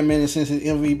hasn't had that many since his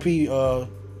MVP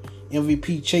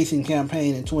chasing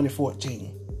campaign in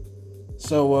 2014.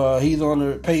 So he's on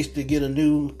the pace to get a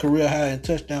new career high in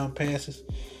touchdown passes.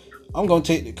 I'm gonna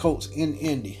take the Colts in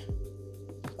Indy.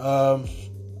 I'll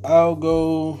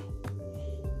go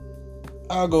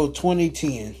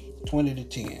 20-10.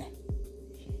 20-10.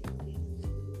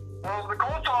 Well, the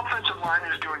Colts offensive line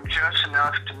is doing just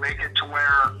enough to make it to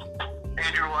where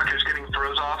Andrew Luck is getting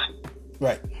throws off.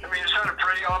 Right. I mean, it's not a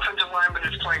pretty offensive line, but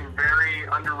it's playing very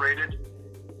underrated.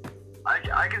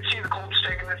 I could see the Colts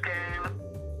taking this game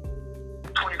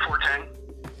 24-10.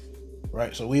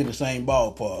 Right, so we're in the same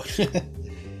ballpark.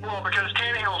 Well, because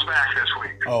Tannehill's back this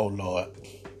week. Oh, Lord.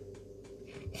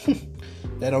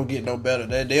 That don't get no better.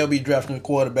 They'll be drafting a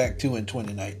quarterback, too, in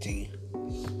 2019.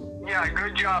 Yeah,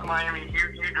 good job, Miami.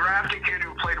 You drafted a kid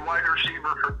who played wide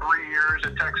receiver for 3 years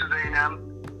at Texas A&M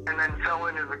and then fell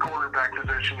into the quarterback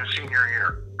position his senior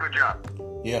year. Good job.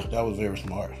 Yeah, that was very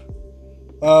smart.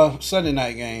 Sunday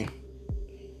night game.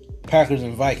 Packers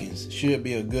and Vikings. Should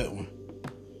be a good one.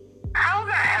 How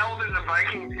the hell did the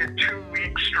Vikings get 2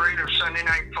 weeks straight of Sunday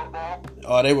night football?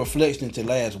 They were flexed into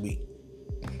last week.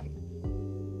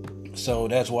 So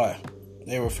that's why.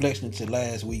 They were flexed into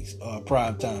last week's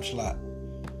primetime slot.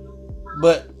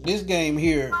 But this game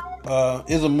here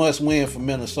is a must-win for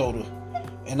Minnesota.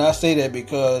 And I say that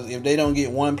because if they don't get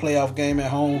one playoff game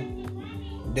at home,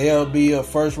 they'll be a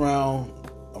first round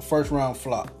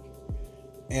flop.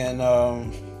 And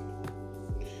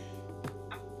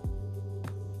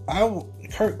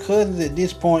Kirk Cousins at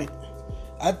this point,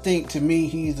 I think to me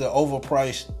he's an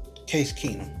overpriced Case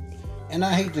Keenum. And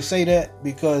I hate to say that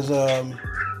because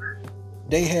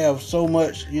they have so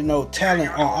much,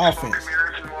 talent on offense.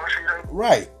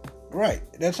 Right.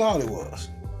 That's all it was.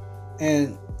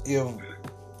 And if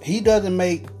he doesn't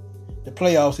make the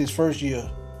playoffs his first year,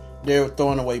 they're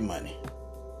throwing away money.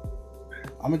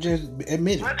 I'm gonna just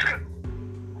admit it.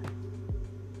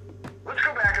 Let's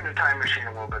go back in the time machine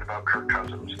a little bit about Kirk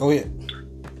Cousins. Go ahead.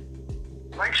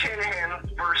 Mike Shanahan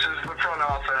versus the front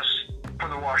office for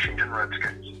the Washington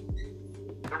Redskins.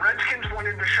 The Redskins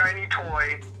wanted the shiny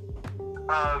toy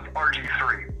of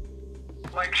RG3.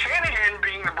 Mike Shanahan,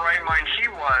 being the bright mind he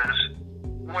was,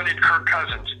 wanted Kirk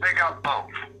Cousins. They got both.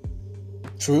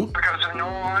 True. Because in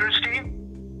all honesty,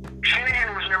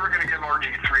 Shanahan was never going to give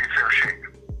RG3 fair shake.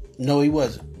 No, he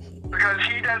wasn't. Because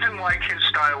he doesn't like his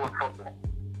style of football.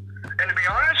 And to be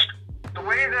honest, the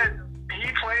way that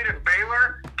he played at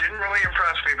Baylor didn't really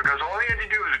impress me because all he had to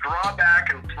do was draw back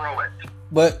and throw it.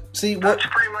 But see, that's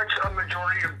pretty much a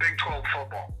majority of Big 12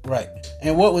 football. Right.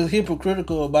 And what was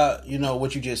hypocritical about,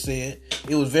 what you just said,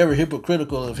 it was very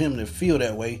hypocritical of him to feel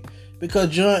that way because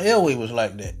John Elway was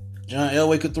like that. John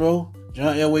Elway could throw,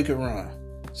 John Elway could run.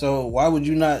 So why would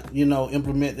you not,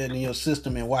 implement that in your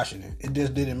system in Washington? It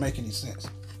just didn't make any sense.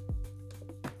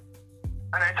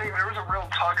 And I think there was a real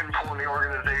tug and pull in the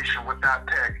organization with that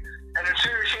pick. And as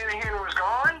soon as Shanahan was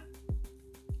gone,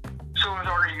 so was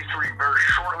RG3 very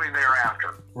shortly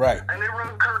thereafter. Right. And they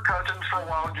rode Kirk Cousins for a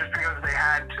while just because they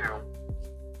had to.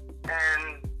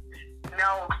 And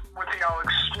now with the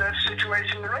Alex Smith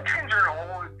situation, the Redskins are in a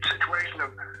whole situation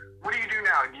of, what do you do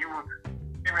now? You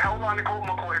held on to Colt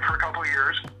McCoy for a couple of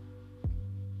years.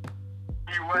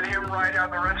 You let him ride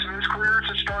out the rest of his career as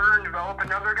a starter and develop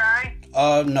another guy?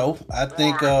 No. I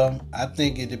think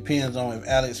it depends on if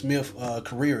Alex Smith's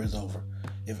career is over.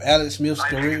 If Alex Smith's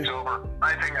career... I think it's over.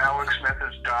 I think Alex Smith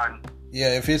is done.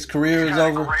 Yeah, if his career is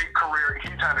over...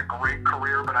 He's had a great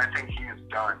career, but I think he is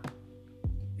done.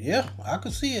 Yeah, I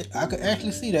could see it. I could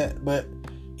actually see that. But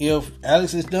if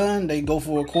Alex is done, they go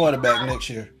for a quarterback next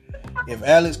year. If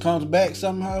Alex comes back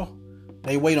somehow,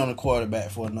 they wait on a quarterback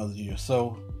for another year.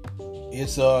 So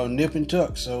it's nip and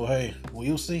tuck. So hey,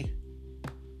 we'll see.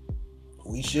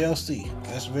 We shall see.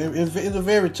 It's a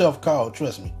very tough call.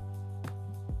 Trust me.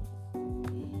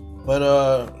 But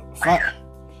I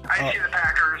see the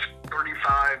Packers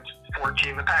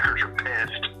 35-14. The Packers are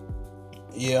pissed.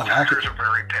 Yeah, the Packers are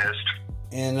very pissed.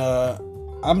 And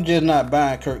I'm just not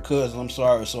buying Kirk Cousins. I'm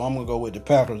sorry, so I'm gonna go with the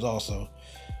Packers also.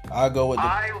 I'll go with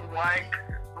I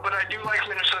do like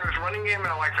Minnesota's running game, and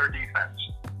I like their defense.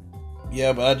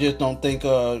 Yeah, but I just don't think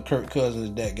Kirk Cousins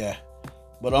is that guy.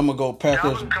 But I'm gonna go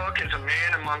Packers. Dalvin Cook is a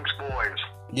man amongst boys.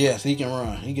 Yes, he can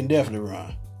run. He can definitely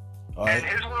run. All right. And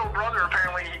his little brother,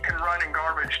 apparently, he can run in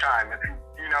garbage time.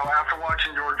 After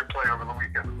watching Georgia play over the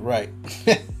weekend. Right.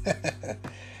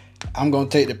 I'm gonna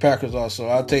take the Packers also.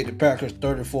 I'll take the Packers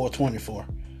 34-24.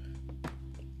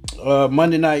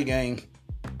 Monday night game.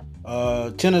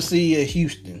 Tennessee at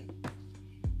Houston.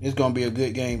 It's gonna be a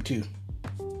good game too.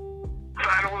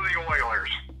 Battle of the Oilers.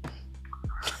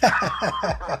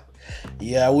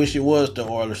 Yeah, I wish it was the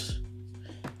Oilers.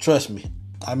 Trust me,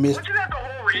 I missed. Wasn't that the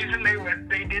whole reason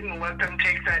they didn't let them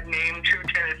take that name to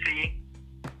Tennessee?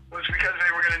 Was because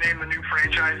they were going to name the new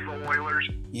franchise the Oilers?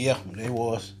 Yeah, they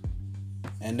was,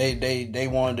 and they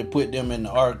wanted to put them in the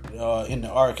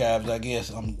archives. I guess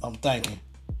I'm thinking,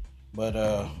 but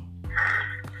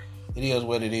it is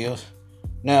what it is.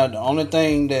 Now the only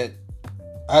thing that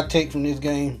I take from this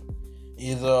game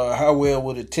is how well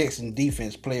will the Texans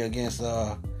defense play against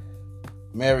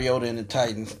Mariota and the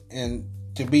Titans. And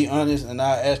to be honest, and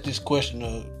I asked this question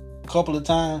a couple of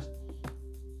times,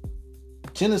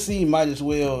 Tennessee might as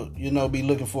well, be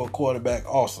looking for a quarterback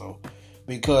also,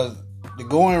 because the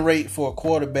going rate for a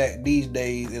quarterback these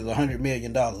days is $100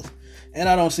 million, and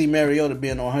I don't see Mariota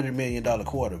being a $100 million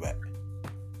quarterback.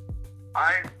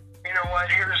 You know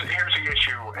what? Here's the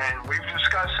issue, and we've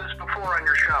discussed this before on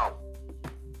your show.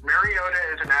 Mariota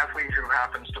is an athlete who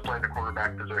happens to play the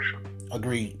quarterback position.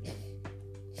 Agreed.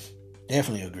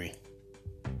 Definitely agree.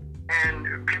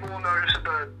 And people will notice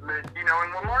that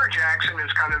and Lamar Jackson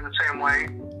is kind of the same way,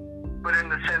 but in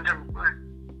the sense of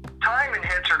time and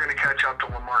hits are going to catch up to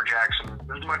Lamar Jackson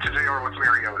as much as they are with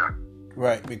Mariota.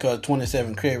 Right, because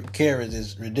 27 carries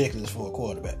is ridiculous for a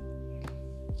quarterback.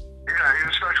 Exactly,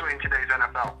 especially in today's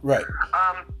NFL. Right.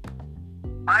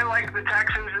 I like the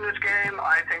Texans in this game.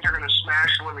 I think they're going to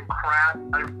smash the living crap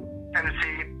out of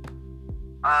Tennessee.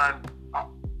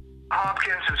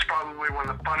 Hopkins is probably one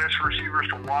of the funnest receivers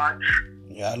to watch.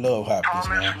 Yeah, I love Hopkins.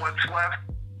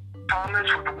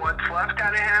 Thomas, with what's left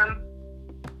out of him,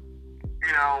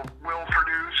 will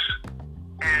produce.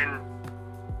 And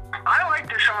I like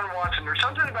Deshaun Watson. There's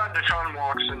something about Deshaun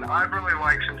Watson I've really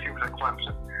liked since he was at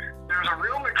Clemson. There's a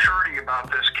real maturity about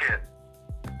this kid.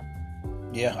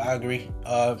 Yeah, I agree.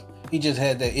 He just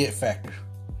had that it factor.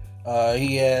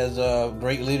 He has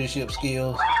great leadership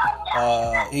skills.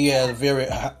 He has very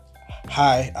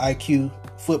high IQ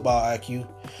football IQ,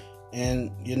 and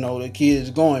the kid is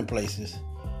going places.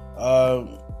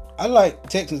 I like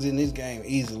Texans in this game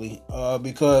easily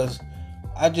because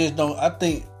I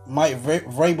think Mike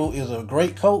Vrabel is a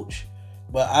great coach,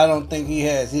 but I don't think he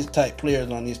has his type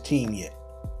players on his team yet.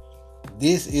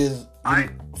 This is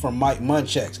from Mike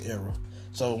Munchak's era.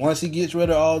 So once he gets rid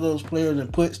of all those players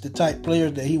and puts the type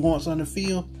players that he wants on the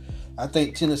field, I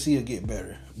think Tennessee will get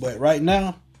better. But right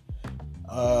now,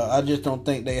 I just don't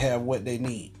think they have what they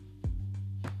need.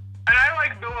 And I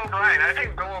like Bill O'Brien. I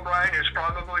think Bill O'Brien is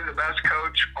probably the best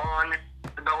coach on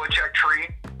the Belichick tree.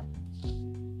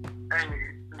 And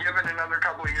given another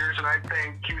couple of years, and I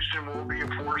think Houston will be a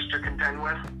force to contend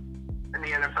with in the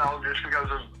NFL just because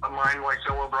of a mind like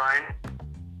Bill O'Brien.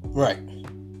 Right.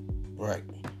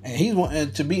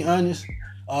 And to be honest,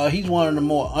 he's one of the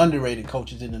more underrated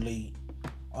coaches in the league.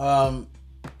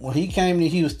 When he came to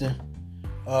Houston,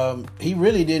 he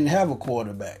really didn't have a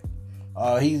quarterback.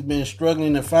 He's been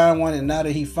struggling to find one, and now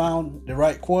that he found the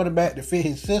right quarterback to fit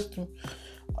his system,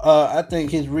 I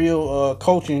think his real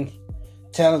coaching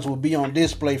talents will be on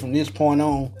display from this point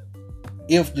on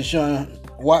if Deshaun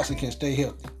Watson can stay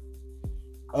healthy.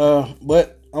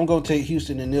 But I'm going to take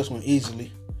Houston in this one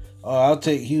easily. I'll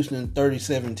take Houston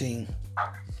 30-17.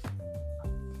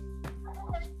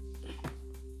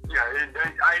 Yeah,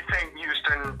 I think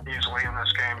Houston easily in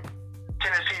this game.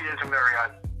 Tennessee isn't there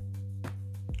yet.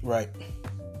 Right.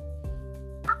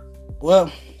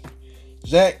 Well,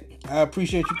 Zach, I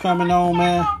appreciate you coming on,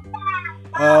 man.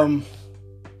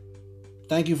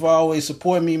 Thank you for always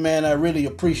supporting me, man. I really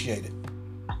appreciate it.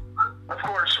 Of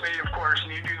course,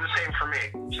 and you do the same for me.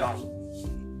 So.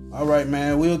 All right,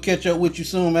 man. We'll catch up with you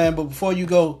soon, man. But before you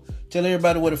go, tell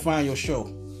everybody where to find your show.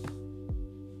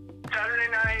 Saturday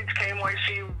nights,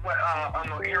 KMYC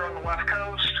here on the West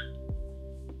Coast.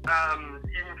 You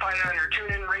can find it on your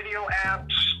TuneIn radio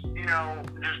apps.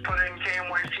 Just put in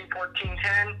KMYC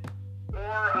 1410.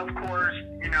 Or, of course,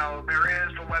 there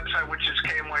is the website, which is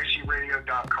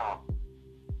KMYCradio.com.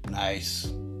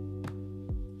 Nice.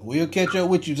 We'll catch up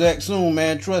with you, Zach, soon,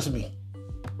 man. Trust me.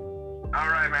 All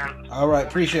right, man. All right,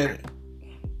 appreciate it.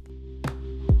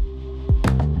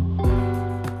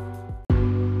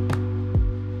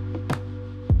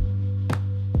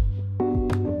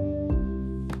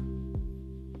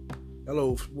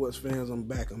 Hello, sports fans. I'm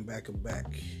back.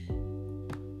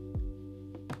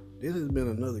 This has been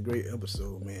another great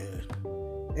episode, man.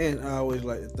 And I always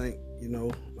like to thank,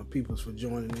 my peoples for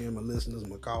joining in, my listeners,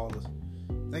 my callers.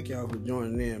 Thank y'all for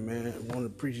joining in, man. I want to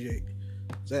appreciate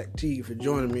Zach Teague for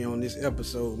joining me on this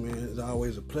episode, man. It's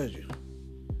always a pleasure.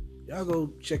 Y'all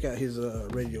go check out his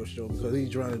radio show because he's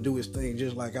trying to do his thing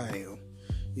just like I am.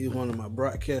 He's one of my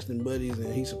broadcasting buddies,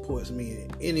 and he supports me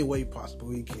in any way possible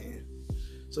he can.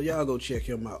 So y'all go check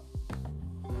him out.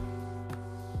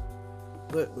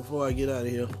 But before I get out of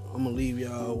here, I'm going to leave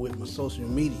y'all with my social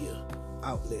media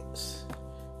outlets.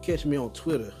 Catch me on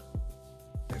Twitter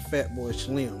at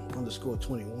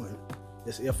FatboySlim_21.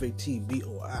 That's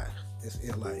FATBOI. That's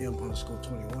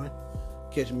LIM_21.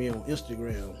 Catch me on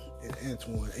Instagram at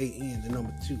Antoine,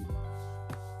 AN2,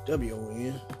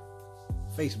 WON.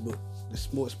 Facebook, the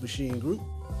Sports Machine Group,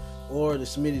 or the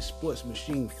Smitty Sports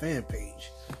Machine fan page,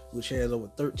 which has over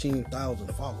 13,000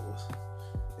 followers.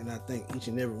 And I thank each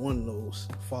and every one of those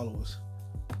followers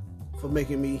for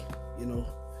making me,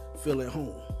 feel at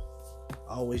home.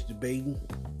 Always debating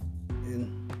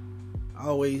and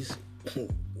always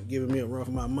giving me a run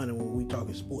for my money when we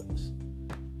talking sports.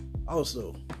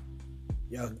 Also,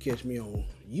 y'all can catch me on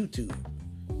YouTube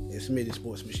at Smitty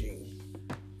Sports Machine.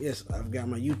 Yes, I've got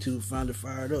my YouTube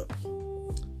fired up.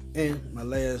 And my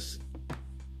last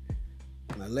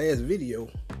video,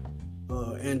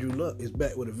 Andrew Luck is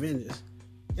back with a vengeance.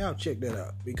 Y'all check that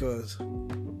out because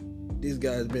this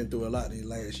guy's been through a lot the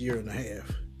last year and a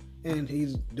half. And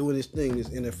he's doing his thing this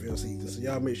NFL season. So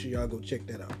y'all make sure y'all go check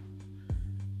that out.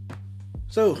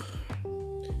 So,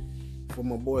 for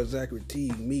my boy Zachary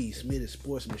Teague, me, Smitty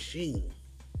Sports Machine,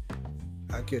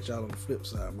 I'll catch y'all on the flip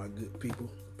side, my good people.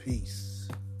 Peace.